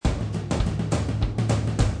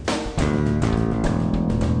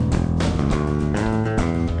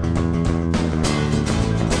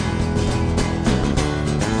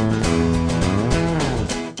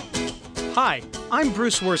I'm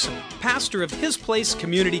Bruce Worson, pastor of His Place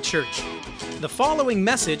Community Church. The following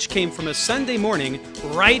message came from a Sunday morning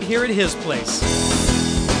right here at His Place.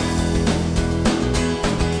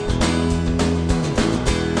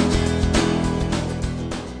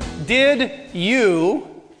 Did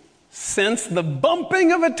you sense the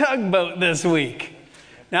bumping of a tugboat this week?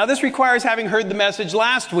 Now, this requires having heard the message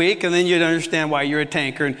last week, and then you'd understand why you're a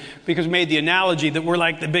tanker. And because we made the analogy that we're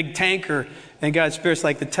like the big tanker, and God's Spirit's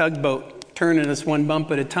like the tugboat, turning us one bump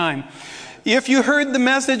at a time. If you heard the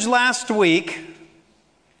message last week,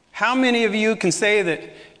 how many of you can say that,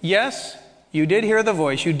 yes, you did hear the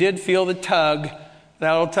voice, you did feel the tug,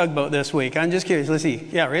 that old tugboat this week? I'm just curious. Let's see.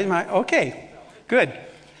 Yeah, raise my, okay, good.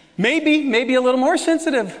 Maybe a little more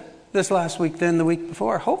sensitive this last week than the week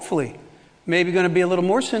before, hopefully. Maybe going to be a little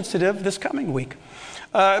more sensitive this coming week.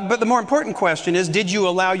 But the more important question is, did you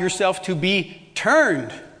allow yourself to be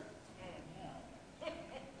turned?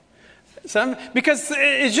 Because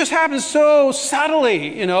it just happens so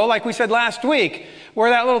subtly, you know, like we said last week,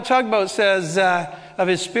 where that little tugboat says, of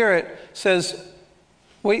His Spirit, says,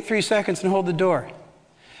 wait 3 seconds and hold the door.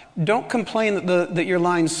 Don't complain that your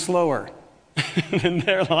line's slower than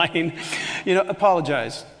their line. You know,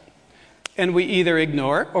 apologize. And we either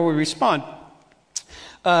ignore or we respond.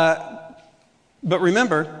 But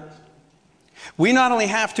remember, we not only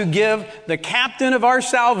have to give the captain of our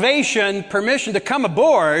salvation permission to come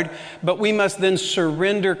aboard, but we must then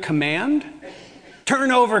surrender command,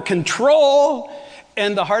 turn over control,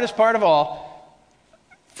 and the hardest part of all,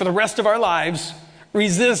 for the rest of our lives,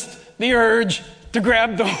 resist the urge to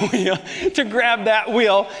grab the wheel, to grab that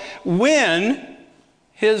wheel when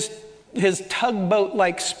his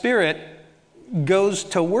tugboat-like spirit goes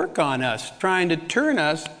to work on us, trying to turn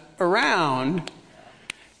us around,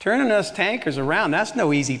 turning us tankers around. That's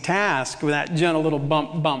no easy task with that gentle little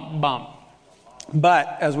bump, bump, bump.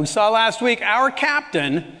 But as we saw last week, our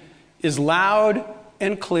captain is loud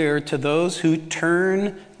and clear to those who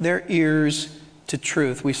turn their ears to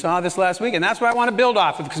truth. We saw this last week, and that's what I want to build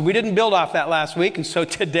off of, because we didn't build off that last week, and so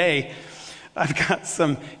today I've got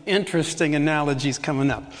some interesting analogies coming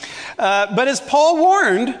up. But as Paul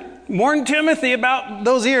warned Timothy about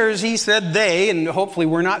those ears, he said they, and hopefully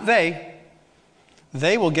we're not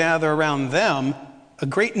they will gather around them a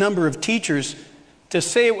great number of teachers to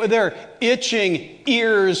say what their itching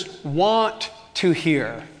ears want to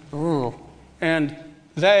hear. Ooh. And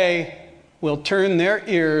they will turn their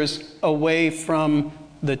ears away from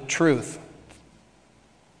the truth.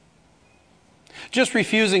 Just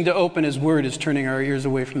refusing to open His Word is turning our ears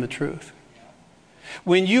away from the truth.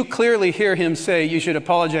 When you clearly hear Him say you should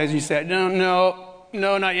apologize, you say, no,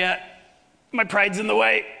 not yet. My pride's in the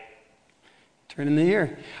way. Turning the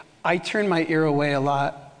ear. I turn my ear away a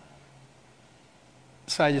lot.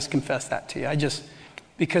 So I just confess that to you.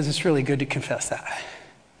 Because it's really good to confess that.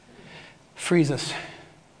 Frees us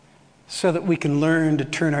so that we can learn to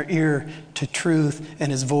turn our ear to truth and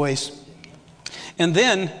His voice. And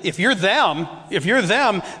then, if you're them,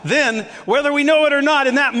 then whether we know it or not,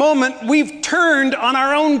 in that moment, we've turned on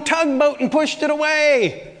our own tugboat and pushed it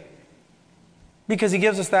away. Because He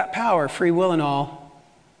gives us that power, free will and all,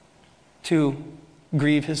 to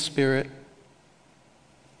grieve His Spirit,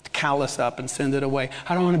 to callous up and send it away.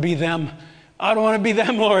 I don't want to be them. I don't want to be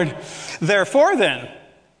them, Lord. Therefore then,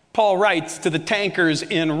 Paul writes to the tankers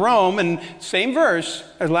in Rome, and same verse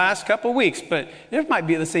as last couple weeks, but it might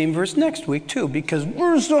be the same verse next week too, because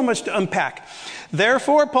there's so much to unpack.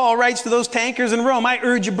 Therefore, Paul writes to those tankers in Rome, I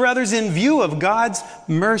urge you, brothers, in view of God's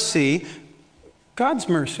mercy,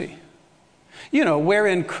 you know,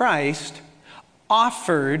 wherein Christ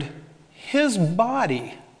offered His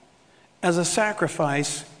body as a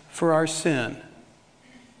sacrifice for our sin.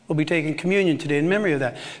 We'll be taking communion today in memory of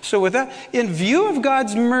that. So with that, in view of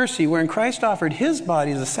God's mercy, wherein Christ offered His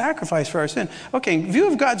body as a sacrifice for our sin, okay, in view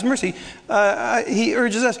of God's mercy, He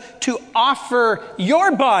urges us to offer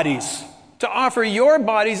your bodies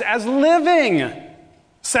as living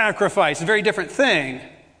sacrifice. A very different thing.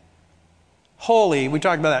 Holy, we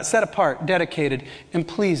talked about that, set apart, dedicated, and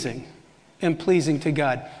pleasing to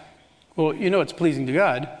God. Well, you know it's pleasing to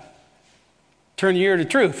God. Turn your ear to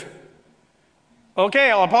truth.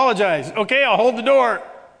 Okay, I'll apologize. Okay, I'll hold the door.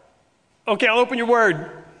 Okay, I'll open your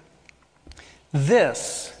Word.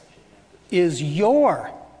 This is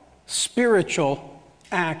your spiritual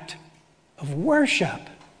act of worship.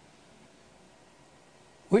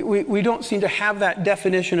 We don't seem to have that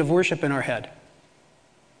definition of worship in our head.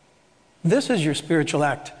 This is your spiritual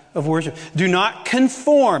act of worship. Do not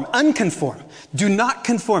unconform. Do not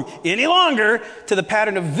conform any longer to the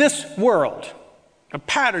pattern of this world.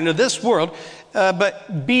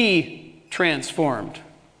 But be transformed.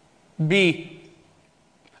 Be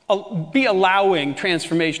be allowing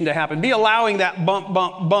transformation to happen. Be allowing that bump,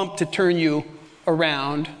 bump, bump to turn you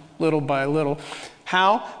around little by little.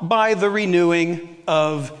 How? By the renewing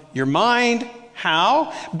of your mind.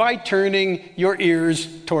 How? By turning your ears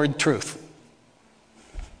toward truth.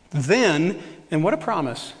 Then, and what a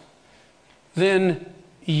promise, then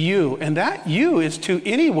you, and that you is to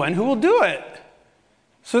anyone who will do it.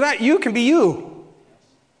 So that you can be you.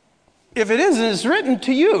 If it isn't, it's written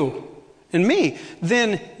to you and me,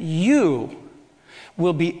 then you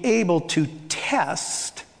will be able to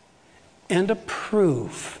test and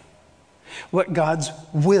approve what God's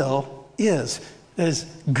will is. That is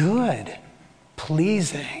good,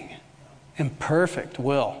 pleasing, and perfect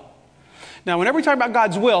will. Now, whenever we talk about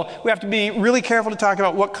God's will, we have to be really careful to talk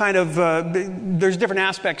about what kind of, there's different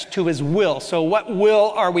aspects to his will. So what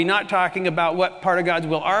will are we not talking about? What part of God's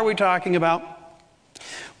will are we talking about?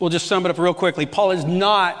 We'll just sum it up real quickly. Paul is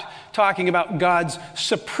not talking about God's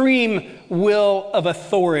supreme will of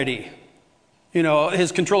authority. You know,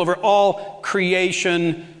 his control over all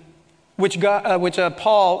creation, which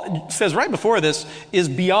Paul says right before this is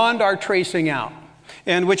beyond our tracing out.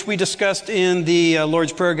 And which we discussed in the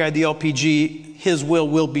Lord's Prayer Guide, the LPG, his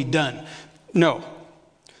will be done. No.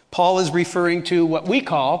 Paul is referring to what we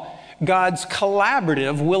call God's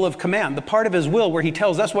collaborative will of command, the part of his will where he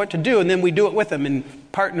tells us what to do and then we do it with him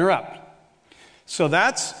and partner up. So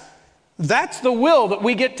that's the will that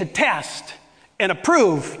we get to test and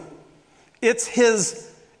approve. It's his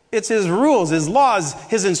rules, his laws,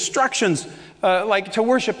 his instructions, like to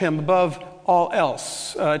worship him above all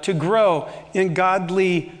else, to grow in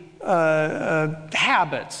godly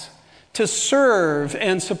habits, to serve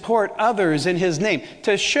and support others in his name,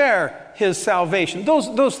 to share his salvation,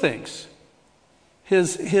 those things.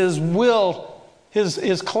 His will, his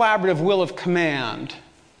collaborative will of command.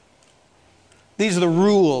 These are the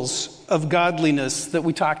rules of godliness that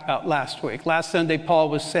we talked about last week. Last Sunday, Paul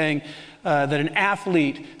was saying that an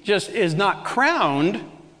athlete just is not crowned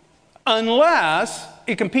unless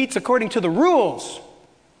it competes according to the rules.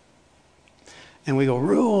 And we go,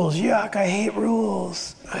 rules, yuck, I hate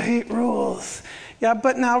rules. I hate rules. Yeah,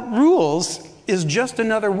 but now rules is just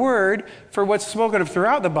another word for what's spoken of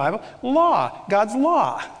throughout the Bible. Law, God's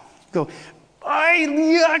law. Go,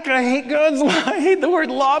 yuck, I hate God's law. I hate the word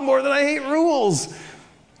law more than I hate rules.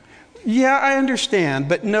 Yeah, I understand,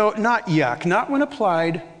 but no, not yuck, not when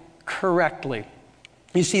applied correctly.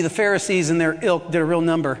 You see, the Pharisees and their ilk did a real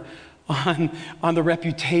number on the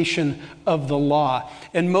reputation of the law.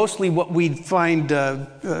 And mostly what we find,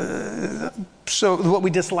 what we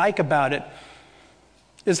dislike about it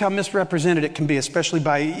is how misrepresented it can be, especially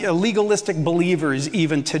by legalistic believers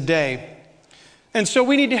even today. And so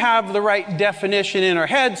we need to have the right definition in our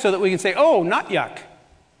head so that we can say, oh, not yuck.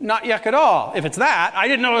 Not yuck at all. If it's that, I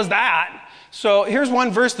didn't know it was that. So here's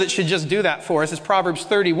one verse that should just do that for us. It's Proverbs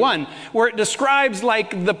 31, where it describes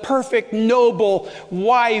like the perfect, noble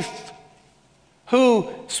wife who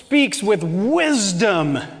speaks with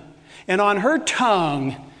wisdom, and on her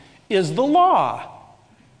tongue is the law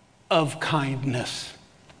of kindness.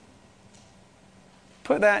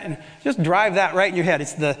 Put that in, just drive that right in your head.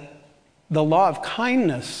 It's the law of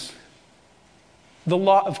kindness. The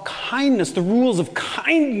law of kindness, the rules of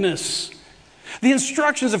kindness, the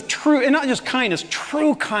instructions of true, and not just kindness,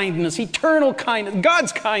 true kindness, eternal kindness,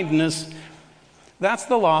 God's kindness. That's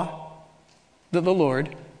the law that the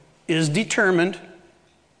Lord is determined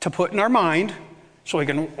to put in our mind so we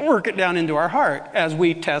can work it down into our heart as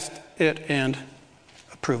we test it and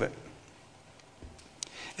approve it.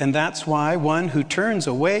 And that's why one who turns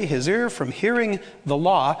away his ear from hearing the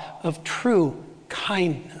law of true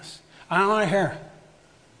kindness. I don't want to hear.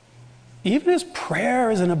 Even his prayer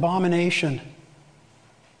is an abomination.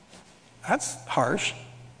 That's harsh.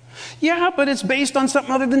 Yeah, but it's based on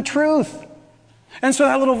something other than truth. And so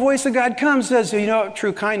that little voice of God comes and says, you know what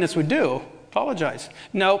true kindness would do? Apologize.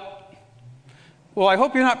 Nope. Well, I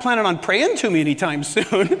hope you're not planning on praying to me anytime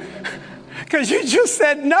soon because you just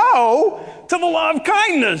said no to the law of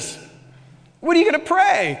kindness. What are you going to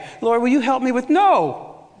pray? Lord, will you help me with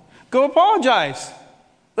no? Go apologize.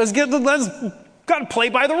 Let's got to play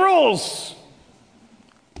by the rules.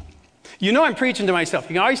 You know I'm preaching to myself.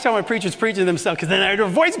 You can always tell when a preacher's preaching to themselves because then their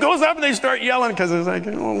voice goes up and they start yelling because it's like,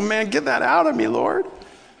 oh man, get that out of me, Lord.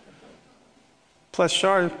 Plus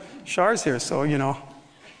Char's here, so, you know,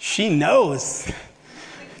 she knows.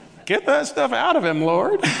 Get that stuff out of him,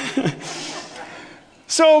 Lord.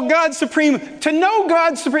 So to know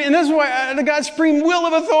God's supreme, and this is why the God's supreme will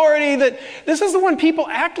of authority, that this is the one people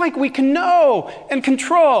act like we can know and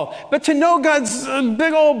control. But to know God's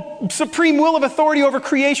big old supreme will of authority over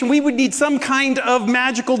creation, we would need some kind of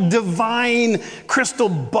magical divine crystal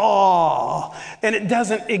ball. And it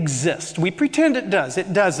doesn't exist. We pretend it does.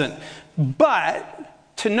 It doesn't.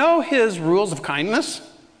 But to know his rules of kindness,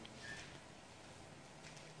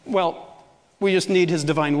 well, we just need his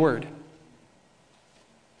divine word.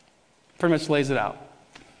 Pretty much lays it out.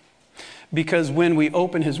 Because when we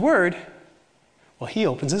open his word, well, he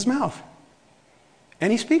opens his mouth.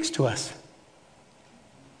 And he speaks to us.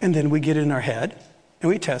 And then we get it in our head, and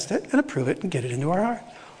we test it, and approve it, and get it into our heart.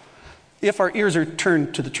 If our ears are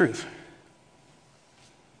turned to the truth.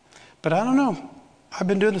 But I don't know. I've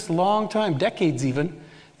been doing this a long time, decades even.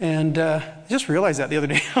 And I just realized that the other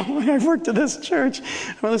day. I've worked at this church.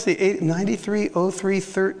 Well, let's see, 93, 03,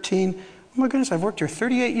 13. Oh my goodness, I've worked here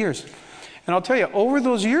 38 years. And I'll tell you, over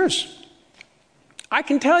those years, I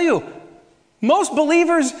can tell you, most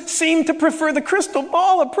believers seem to prefer the crystal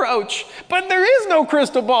ball approach. But there is no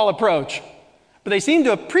crystal ball approach. But they seem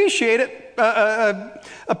to appreciate it,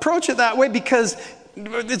 approach it that way because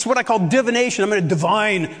it's what I call divination. I'm going to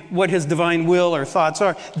divine what his divine will or thoughts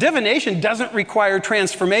are. Divination doesn't require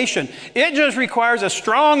transformation. It just requires a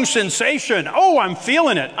strong sensation. Oh, I'm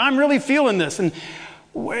feeling it. I'm really feeling this. And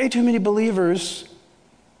way too many believers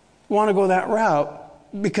want to go that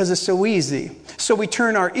route because it's so easy. So we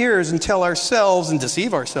turn our ears and tell ourselves and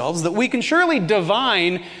deceive ourselves that we can surely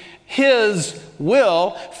divine his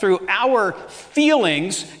will through our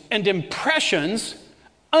feelings and impressions,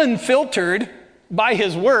 unfiltered by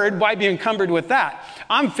his word. Why be encumbered with that?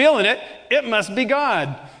 I'm feeling it. It must be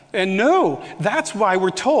God. And no, that's why we're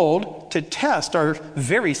told to test our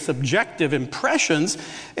very subjective impressions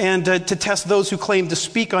and to test those who claim to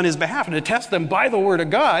speak on his behalf and to test them by the word of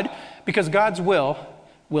God, because God's will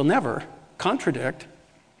never contradict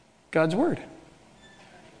God's word.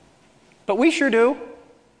 But we sure do.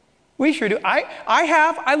 We sure do.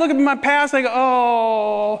 I look at my past and I go,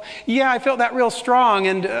 oh, yeah, I felt that real strong.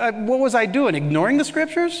 And what was I doing? Ignoring the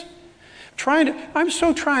scriptures? I'm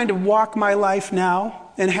so trying to walk my life now,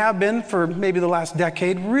 and have been for maybe the last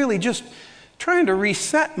decade, really just trying to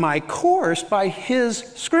reset my course by his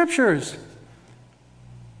scriptures.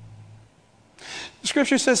 The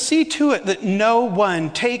scripture says, see to it that no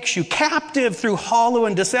one takes you captive through hollow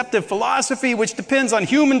and deceptive philosophy, which depends on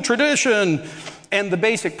human tradition and the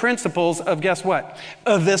basic principles of, guess what?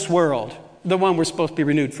 Of this world, the one we're supposed to be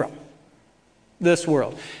renewed from. This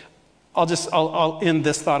world. I'll end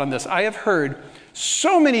this thought on this. I have heard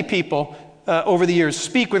so many people over the years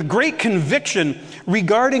speak with great conviction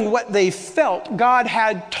regarding what they felt God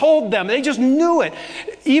had told them. They just knew it.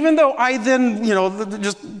 Even though I then,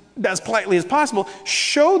 just as politely as possible,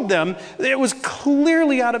 showed them that it was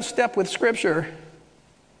clearly out of step with Scripture.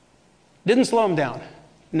 Didn't slow them down.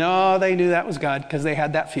 No, they knew that was God because they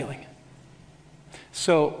had that feeling.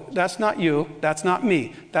 So that's not you. That's not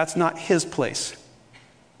me. That's not his place.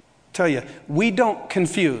 Tell you, we don't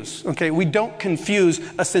confuse, okay? We don't confuse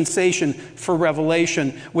a sensation for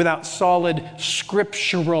revelation without solid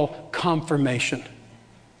scriptural confirmation.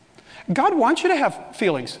 God wants you to have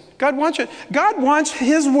feelings. God wants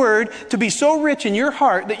his word to be so rich in your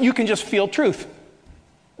heart that you can just feel truth.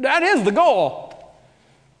 That is the goal.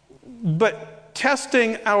 But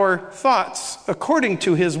testing our thoughts according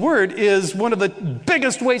to his word is one of the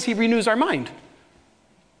biggest ways he renews our mind.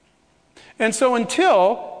 And so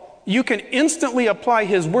until you can instantly apply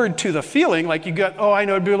his word to the feeling, like you got, oh, I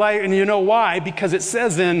know it'd be like, and you know why, because it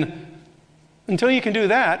says until you can do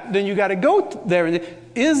that, then you got to go there.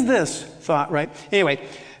 Is this thought right? Anyway,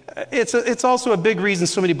 it's also a big reason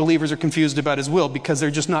so many believers are confused about his will, because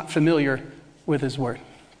they're just not familiar with his word.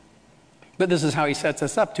 But this is how he sets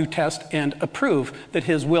us up to test and approve that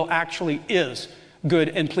his will actually is good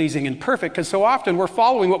and pleasing and perfect, because so often we're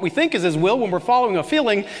following what we think is his will when we're following a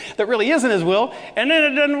feeling that really isn't his will, and then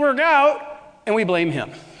it doesn't work out, and we blame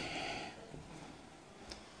him.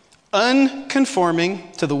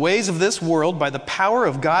 Unconforming to the ways of this world by the power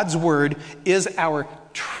of God's word is our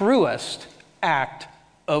truest act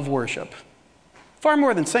of worship. Far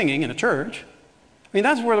more than singing in a church. I mean,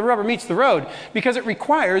 that's where the rubber meets the road, because it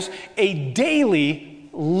requires a daily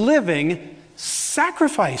living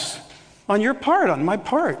sacrifice on your part, on my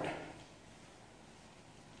part.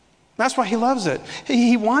 That's why he loves it.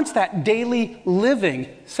 He wants that daily living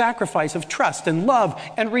sacrifice of trust and love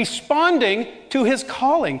and responding to his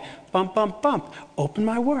calling. Bump, bump, bump. Open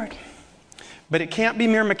my word. But it can't be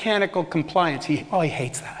mere mechanical compliance. He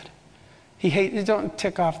hates that. He don't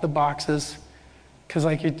tick off the boxes because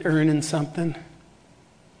like you're earning something.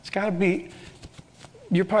 It's got to be,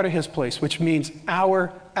 you're part of his place, which means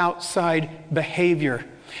our outside behavior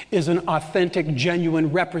is an authentic,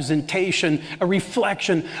 genuine representation, a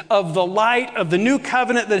reflection of the light of the new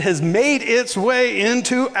covenant that has made its way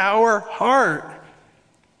into our heart.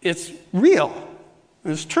 It's real.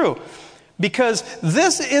 It's true. Because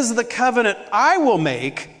this is the covenant I will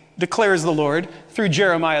make, declares the Lord, through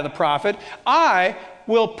Jeremiah the prophet. I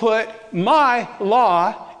will put my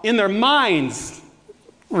law in their minds.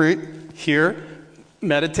 Right here,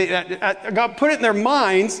 meditate. God put it in their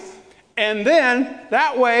minds, and then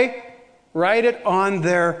that way, write it on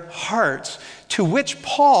their hearts. To which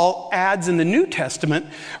Paul adds in the New Testament,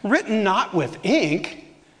 written not with ink,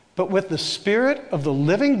 but with the Spirit of the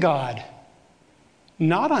living God,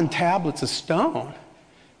 not on tablets of stone,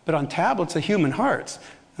 but on tablets of human hearts,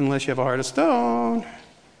 unless you have a heart of stone.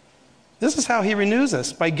 This is how he renews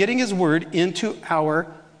us, by getting his word into our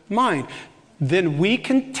mind. Then we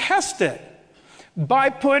can test it by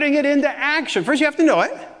putting it into action. First, you have to know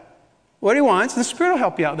it, what he wants. The Spirit will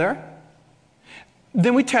help you out there.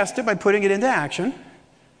 Then we test it by putting it into action.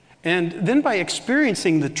 And then by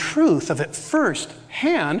experiencing the truth of it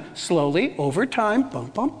firsthand, slowly, over time,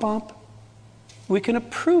 bump, bump, bump, we can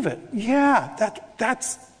approve it. Yeah,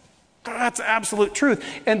 that's absolute truth.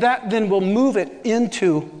 And that then will move it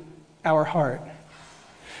into our heart.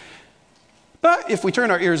 But if we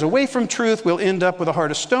turn our ears away from truth, we'll end up with a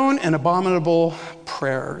heart of stone and abominable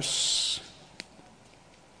prayers.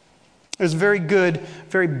 There's a very good,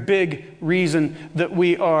 very big reason that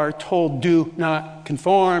we are told do not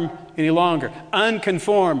conform any longer.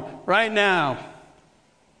 Unconform right now.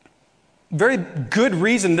 Very good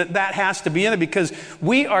reason that has to be in it, because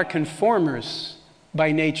we are conformers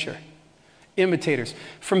by nature, imitators.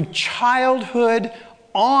 From childhood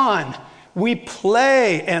on, we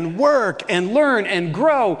play and work and learn and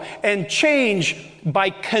grow and change by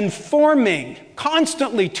conforming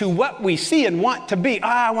constantly to what we see and want to be.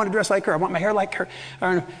 I want to dress like her. I want my hair like her.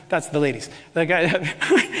 I don't know. That's the ladies. The guy,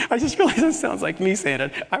 I just realized that sounds like me saying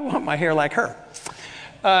it. I want my hair like her.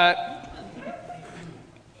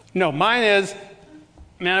 No, mine is,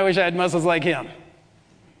 man, I wish I had muscles like him.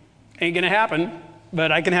 Ain't going to happen,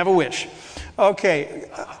 but I can have a wish. Okay.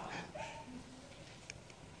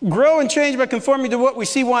 Grow and change by conforming to what we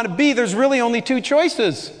see want to be. There's really only two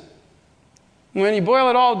choices. When you boil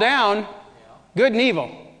it all down, good and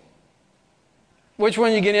evil. Which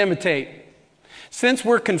one are you going to imitate? Since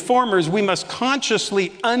we're conformers, we must consciously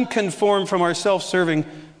unconform from our self-serving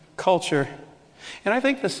culture. And I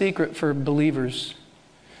think the secret for believers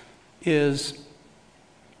is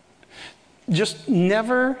just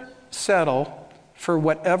never settle for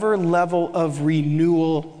whatever level of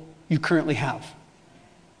renewal you currently have.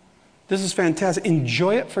 This is fantastic.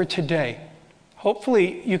 Enjoy it for today.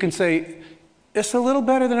 Hopefully you can say, it's a little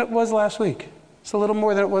better than it was last week. It's a little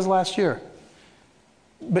more than it was last year.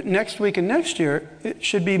 But next week and next year, it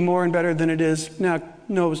should be more and better than it is now.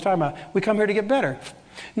 Noah was talking about. We come here to get better.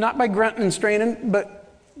 Not by grunting and straining, but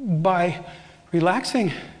by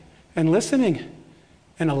relaxing and listening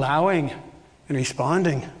and allowing and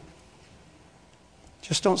responding.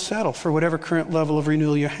 Just don't settle for whatever current level of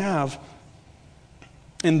renewal you have.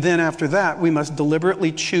 And then after that, we must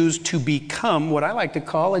deliberately choose to become what I like to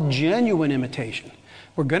call a genuine imitation.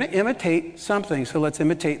 We're going to imitate something, so let's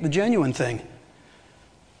imitate the genuine thing.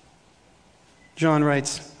 John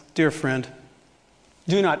writes, "Dear friend,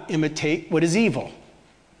 do not imitate what is evil,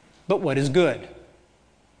 but what is good."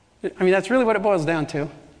 I mean, that's really what it boils down to.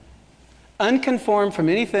 Unconform from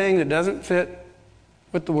anything that doesn't fit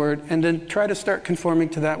with the word, and then try to start conforming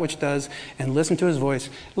to that which does, and listen to his voice.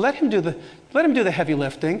 Let him do the heavy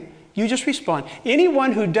lifting. You just respond.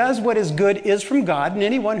 Anyone who does what is good is from God, and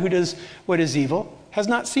anyone who does what is evil has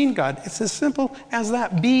not seen God. It's as simple as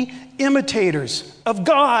that. Be imitators of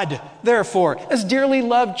God, therefore, as dearly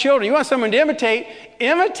loved children. You want someone to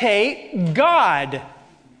imitate God.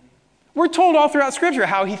 We're told all throughout Scripture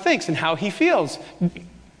how he thinks and how he feels.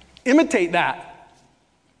 Imitate that.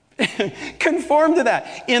 Conform to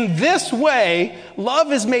that. In this way,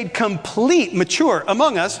 love is made complete, mature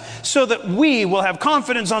among us, so that we will have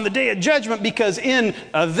confidence on the day of judgment, because in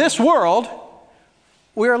this world,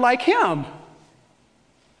 we are like him.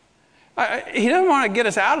 He doesn't want to get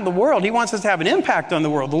us out of the world. He wants us to have an impact on the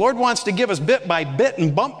world. The Lord wants to give us bit by bit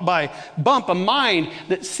and bump by bump a mind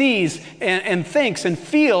that sees and thinks and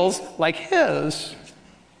feels like his.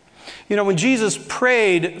 You know, when Jesus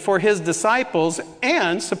prayed for his disciples,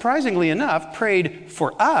 and surprisingly enough, prayed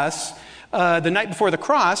for us the night before the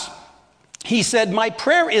cross, he said, "My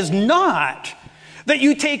prayer is not that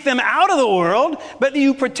you take them out of the world, but that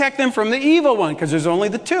you protect them from the evil one," because there's only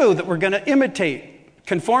the two that we're going to imitate.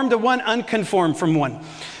 Conform to one, unconform from one.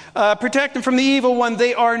 Protect them from the evil one.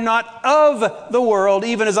 They are not of the world,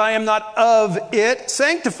 even as I am not of it.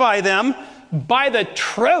 Sanctify them by the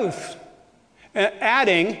truth.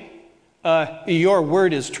 Adding, your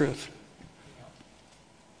word is truth.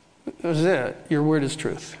 That was it. Your word is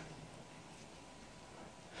truth.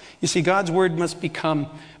 You see, God's word must become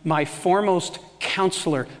my foremost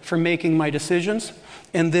counselor for making my decisions,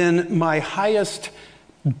 and then my highest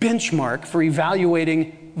benchmark for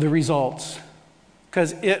evaluating the results,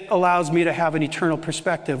 because it allows me to have an eternal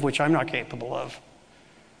perspective, which I'm not capable of.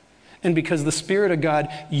 And because the Spirit of God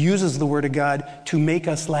uses the Word of God to make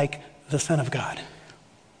us like the Son of God.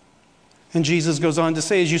 And Jesus goes on to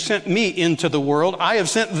say, as you sent me into the world, I have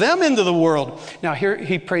sent them into the world. Now here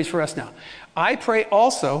he prays for us now. I pray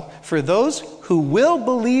also for those who will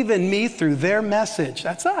believe in me through their message.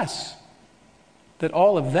 That's us. That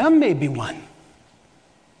all of them may be one.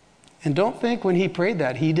 And don't think when he prayed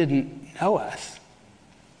that, he didn't know us.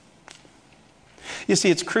 You see,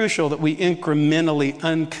 it's crucial that we incrementally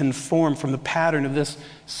unconform from the pattern of this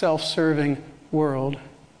self-serving world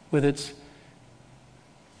with its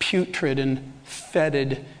putrid and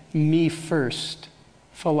fetid me-first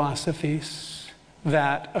philosophies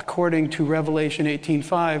that, according to Revelation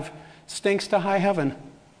 18:5, stinks to high heaven.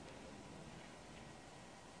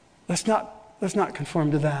 Let's not conform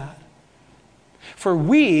to that. For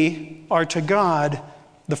we are to God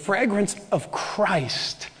the fragrance of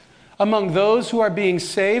Christ among those who are being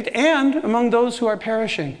saved and among those who are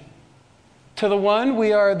perishing. To the one,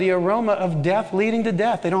 we are the aroma of death leading to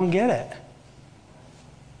death. They don't get it.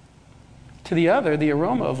 To the other, the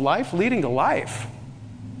aroma of life leading to life.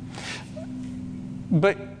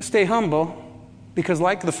 But stay humble, because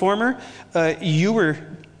like the former, you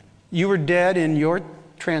were dead in your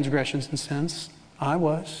transgressions and sins. I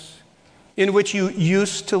was. In which you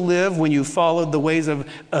used to live when you followed the ways of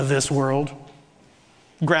this world,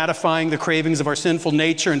 gratifying the cravings of our sinful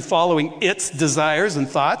nature and following its desires and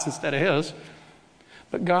thoughts instead of his.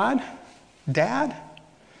 But God, Dad,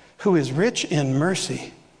 who is rich in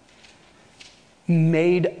mercy,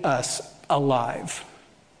 made us alive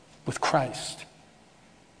with Christ.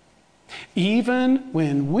 Even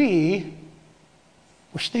when we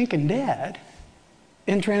were stinking dead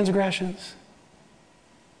in transgressions.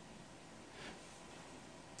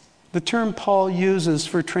 The term Paul uses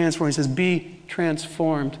for transform, he says, be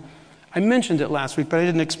transformed. I mentioned it last week, but I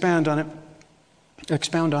didn't expound on it.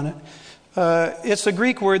 It's a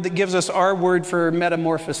Greek word that gives us our word for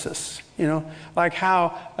metamorphosis. You know, like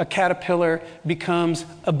how a caterpillar becomes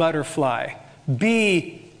a butterfly.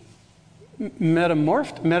 Be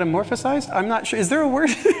metamorphosized? I'm not sure. Is there a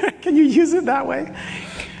word? Can you use it that way?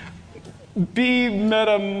 Be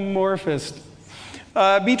metamorphosed.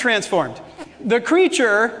 Be transformed. The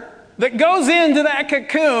creature that goes into that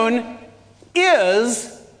cocoon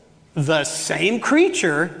is the same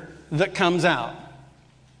creature that comes out.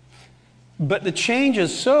 But the change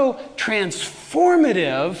is so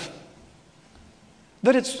transformative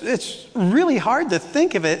that it's really hard to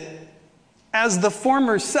think of it as the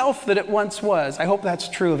former self that it once was. I hope that's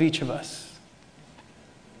true of each of us.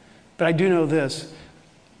 But I do know this.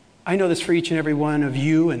 I know this for each and every one of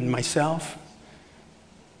you and myself.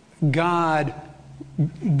 God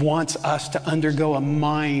wants us to undergo a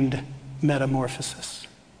mind metamorphosis.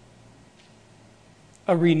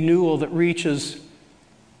 A renewal that reaches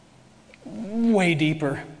way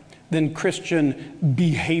deeper than Christian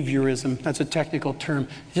behaviorism. That's a technical term.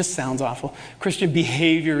 It just sounds awful. Christian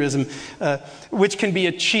behaviorism, which can be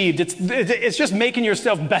achieved. It's just making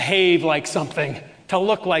yourself behave like something, to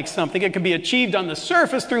look like something. It can be achieved on the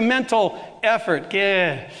surface through mental effort.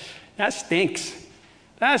 Yeah, that stinks.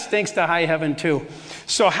 That stinks to high heaven too.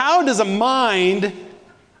 So how does a mind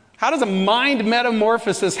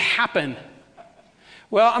metamorphosis happen?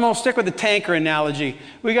 Well, I'm going to stick with the tanker analogy.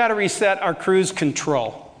 We got to reset our cruise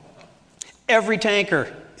control. Every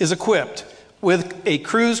tanker is equipped with a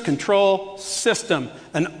cruise control system,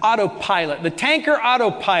 an autopilot, the tanker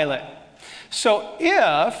autopilot. So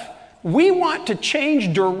if we want to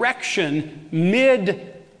change direction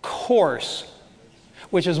mid-course,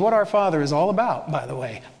 which is what our Father is all about, by the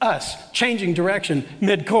way, us changing direction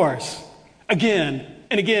mid-course, again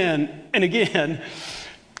and again and again.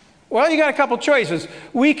 Well, you got a couple choices.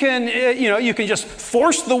 We can, you can just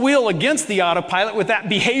force the wheel against the autopilot with that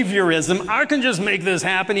behaviorism. I can just make this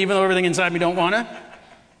happen even though everything inside me don't want to.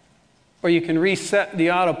 Or you can reset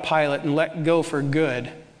the autopilot and let go for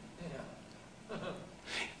good.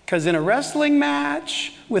 Because in a wrestling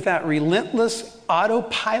match with that relentless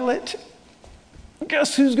autopilot,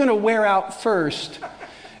 guess who's going to wear out first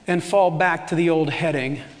and fall back to the old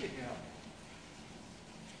heading?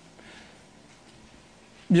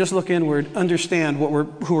 Just look inward, understand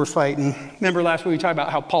who we're fighting. Remember last week we talked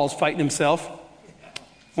about how Paul's fighting himself?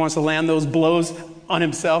 Wants to land those blows on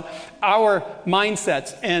himself. Our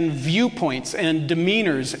mindsets and viewpoints and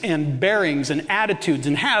demeanors and bearings and attitudes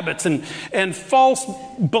and habits and false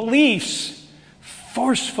beliefs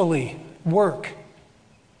forcefully work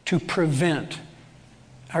to prevent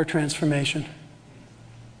our transformation.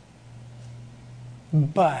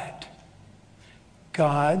 But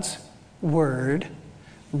God's word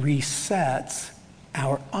resets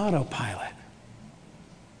our autopilot.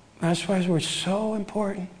 That's why we're so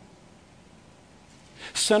important.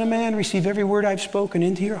 Son of man, receive every word I've spoken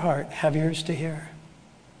into your heart. Have ears to hear.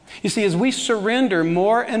 You see, as we surrender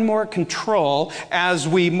more and more control, as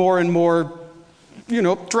we more and more,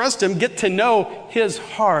 trust him, get to know his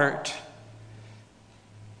heart,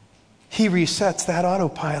 he resets that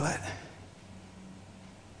autopilot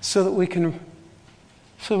so that we can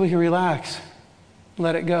relax,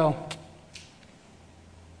 let it go.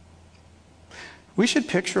 We should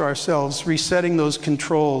picture ourselves resetting those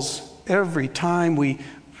controls every time we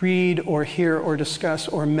read or hear or discuss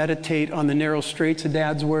or meditate on the narrow straits of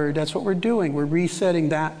Dad's Word. That's what we're doing. We're resetting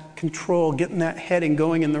that control, getting that heading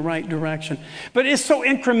going in the right direction. But it's so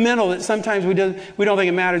incremental that sometimes we don't think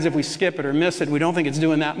it matters if we skip it or miss it. We don't think it's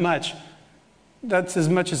doing that much. That's as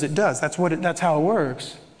much as it does. That's how it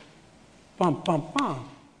works. Bump, bump, bump.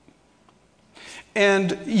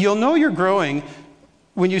 And you'll know you're growing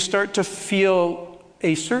when you start to feel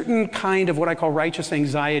a certain kind of what I call righteous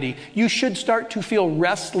anxiety. You should start to feel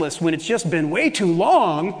restless when it's just been way too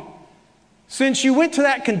long since you went to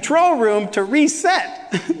that control room to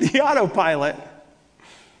reset the autopilot.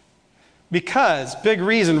 Because, big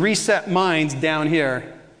reason, reset minds down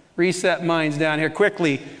here. Reset minds down here.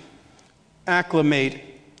 Quickly acclimate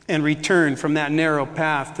and return from that narrow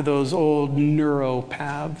path to those old neuro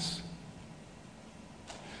paths.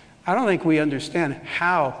 I don't think we understand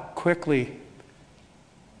how quickly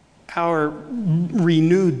our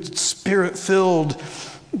renewed, spirit-filled,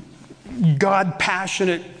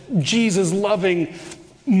 God-passionate, Jesus-loving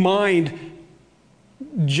mind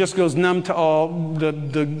just goes numb to all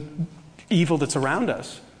the evil that's around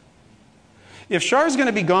us. If Char's going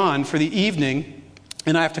to be gone for the evening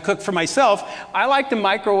and I have to cook for myself, I like to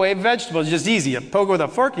microwave vegetables. Just easy. You poke it with a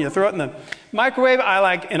fork and you throw it in the microwave. I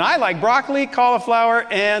like broccoli, cauliflower,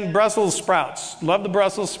 and Brussels sprouts. Love the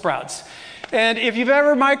Brussels sprouts. And if you've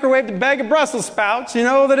ever microwaved a bag of Brussels sprouts, you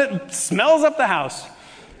know that it smells up the house.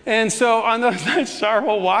 And so on those nights, Char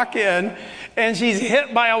will walk in and she's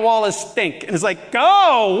hit by a wall of stink. And it's like,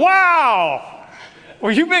 oh, wow.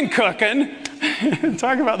 Well, you've been cooking.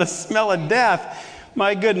 Talk about the smell of death.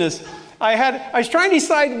 My goodness. I was trying to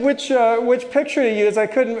decide which picture to use. I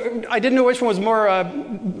didn't know which one was more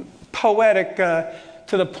poetic to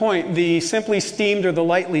the point, the simply steamed or the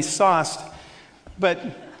lightly sauced. But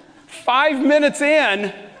 5 minutes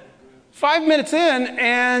in,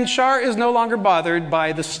 and Char is no longer bothered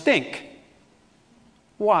by the stink.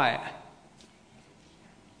 Why?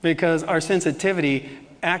 Because our sensitivity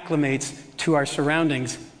acclimates to our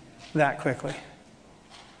surroundings that quickly.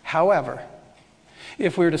 However,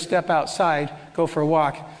 if we were to step outside, go for a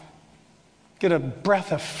walk, get a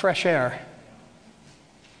breath of fresh air,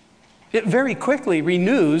 it very quickly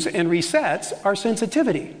renews and resets our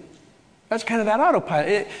sensitivity. That's kind of that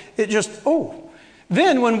autopilot. It just.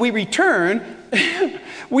 Then when we return,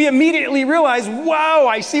 we immediately realize, wow,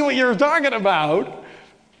 I see what you're talking about.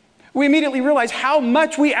 We immediately realize how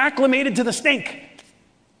much we acclimated to the stink.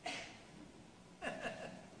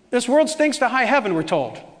 This world stinks to high heaven, we're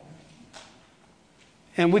told.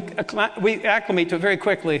 And we acclimate to it very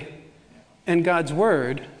quickly. And God's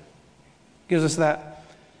word gives us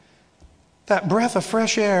that breath of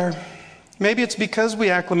fresh air. Maybe it's because we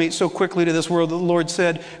acclimate so quickly to this world that the Lord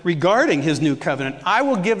said regarding his new covenant, I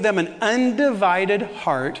will give them an undivided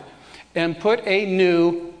heart and put a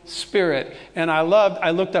new spirit. And I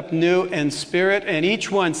looked up new and spirit, and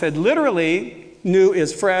each one said literally new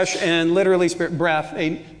is fresh and literally spirit, breath,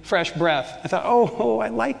 a fresh breath. I thought, I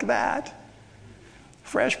like that.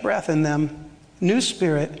 Fresh breath in them, new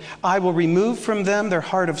spirit. I will remove from them their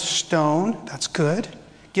heart of stone. That's good.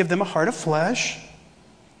 Give them a heart of flesh.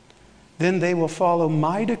 Then they will follow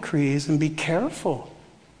my decrees and be careful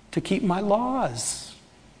to keep my laws.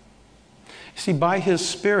 See, by his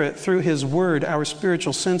Spirit, through his word, our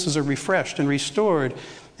spiritual senses are refreshed and restored,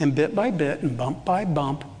 and bit by bit and bump by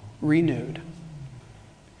bump, renewed.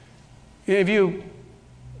 If you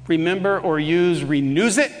remember or use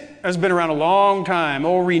renews it, that's been around a long time.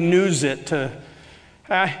 Renews it.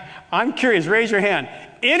 I'm curious, raise your hand.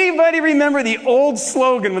 Anybody remember the old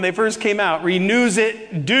slogan when they first came out? Renews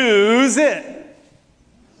it, does it.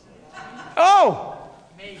 No?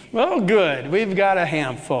 Well, good. We've got a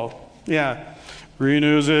handful. Yeah.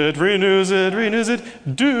 Renews it, renews it, renews it,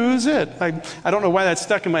 do's it. I don't know why that's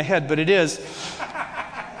stuck in my head, but it is.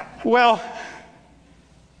 Well,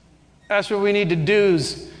 that's what we need to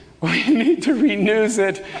do's. We need to renews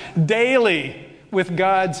it daily with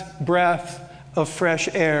God's breath of fresh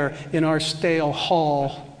air in our stale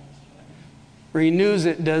hall. Renews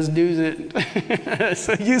it, does do's it.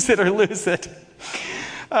 So use it or lose it.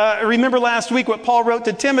 Remember last week what Paul wrote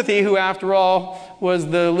to Timothy, who after all was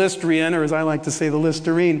the Listrian, or as I like to say, the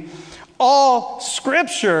Listerine. All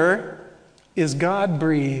Scripture is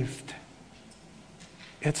God-breathed.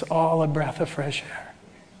 It's all a breath of fresh air.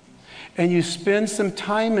 And you spend some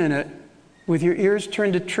time in it with your ears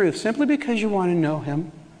turned to truth, simply because you want to know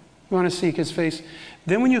Him. You want to seek His face.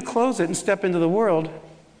 Then when you close it and step into the world,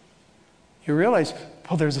 you realize,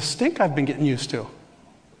 well, there's a stink I've been getting used to.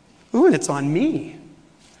 Ooh, and it's on me.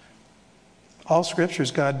 All Scripture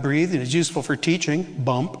is God-breathed and is useful for teaching,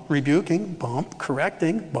 bump, rebuking, bump,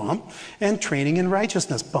 correcting, bump, and training in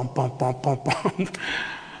righteousness, bump, bump, bump, bump, bump.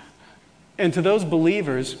 And to those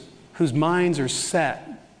believers whose minds are set,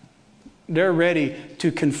 they're ready to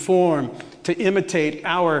conform, to imitate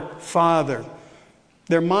our Father.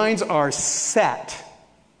 Their minds are set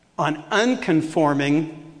on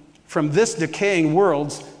unconforming from this decaying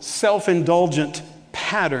world's self-indulgent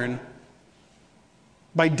pattern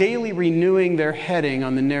by daily renewing their heading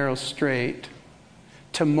on the narrow straight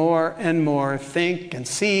to more and more think and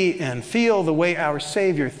see and feel the way our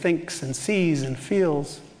Savior thinks and sees and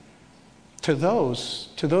feels. To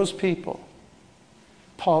those people,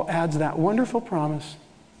 Paul adds that wonderful promise,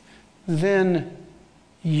 then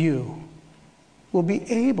you will be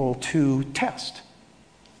able to test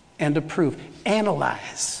and approve,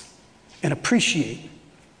 analyze and appreciate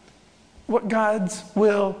what God's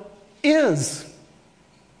will is.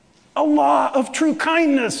 A law of true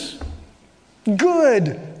kindness,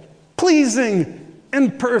 good, pleasing,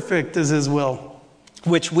 and perfect is His will,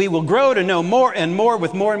 which we will grow to know more and more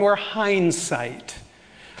with more and more hindsight.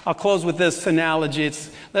 I'll close with this analogy.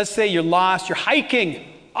 Let's say you're lost, you're hiking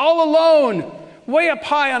all alone, way up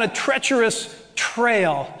high on a treacherous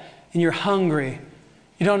trail, and you're hungry.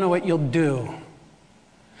 You don't know what you'll do.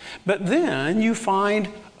 But then you find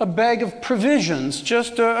a bag of provisions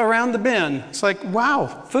just around the bend. It's like, wow,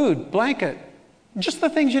 food, blanket, just the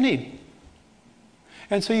things you need.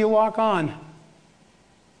 And so you walk on.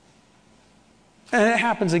 And it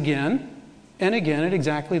happens again and again at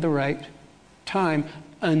exactly the right time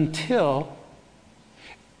until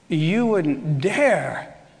you wouldn't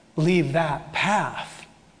dare leave that path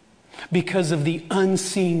because of the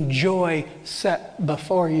unseen joy set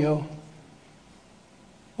before you.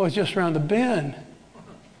 Well, it's just around the bend.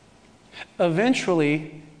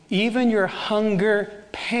 Eventually, even your hunger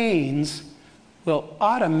pains will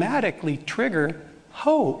automatically trigger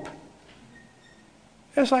hope.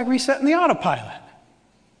 It's like resetting the autopilot.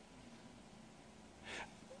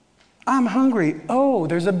 I'm hungry. Oh,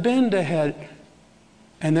 there's a bend ahead.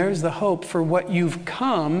 And there's the hope for what you've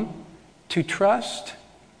come to trust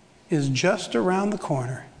is just around the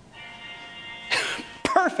corner.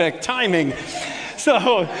 Perfect timing.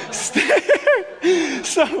 So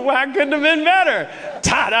that couldn't have been better.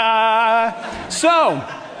 Ta-da! So,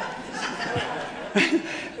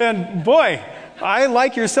 and boy, I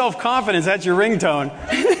like your self-confidence. That's your ringtone.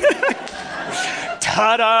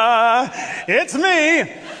 Ta-da! It's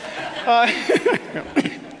me.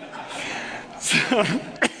 So,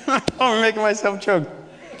 I'm making myself choke.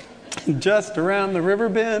 Just around the river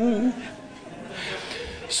bend.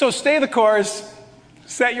 So stay the course,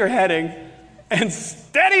 set your heading, and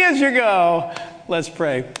steady as you go. Let's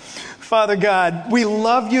pray. Father God, we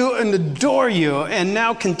love you and adore you, and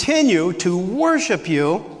now continue to worship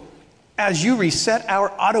you as you reset our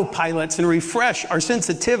autopilots and refresh our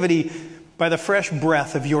sensitivity by the fresh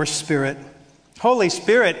breath of your Spirit. Holy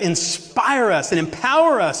Spirit, inspire us and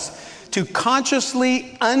empower us to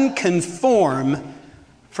consciously unconform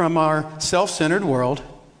from our self-centered world.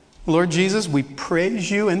 Lord Jesus, we praise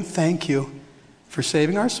you and thank you for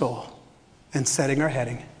saving our soul and setting our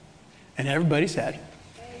heading. And everybody said,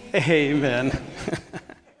 Amen.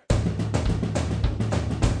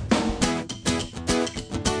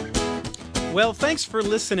 Well, thanks for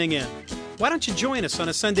listening in. Why don't you join us on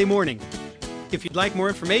a Sunday morning? If you'd like more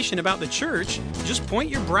information about the church, just point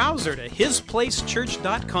your browser to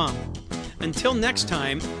hisplacechurch.com. Until next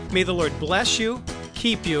time, may the Lord bless you,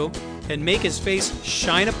 keep you, and make His face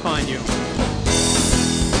shine upon you.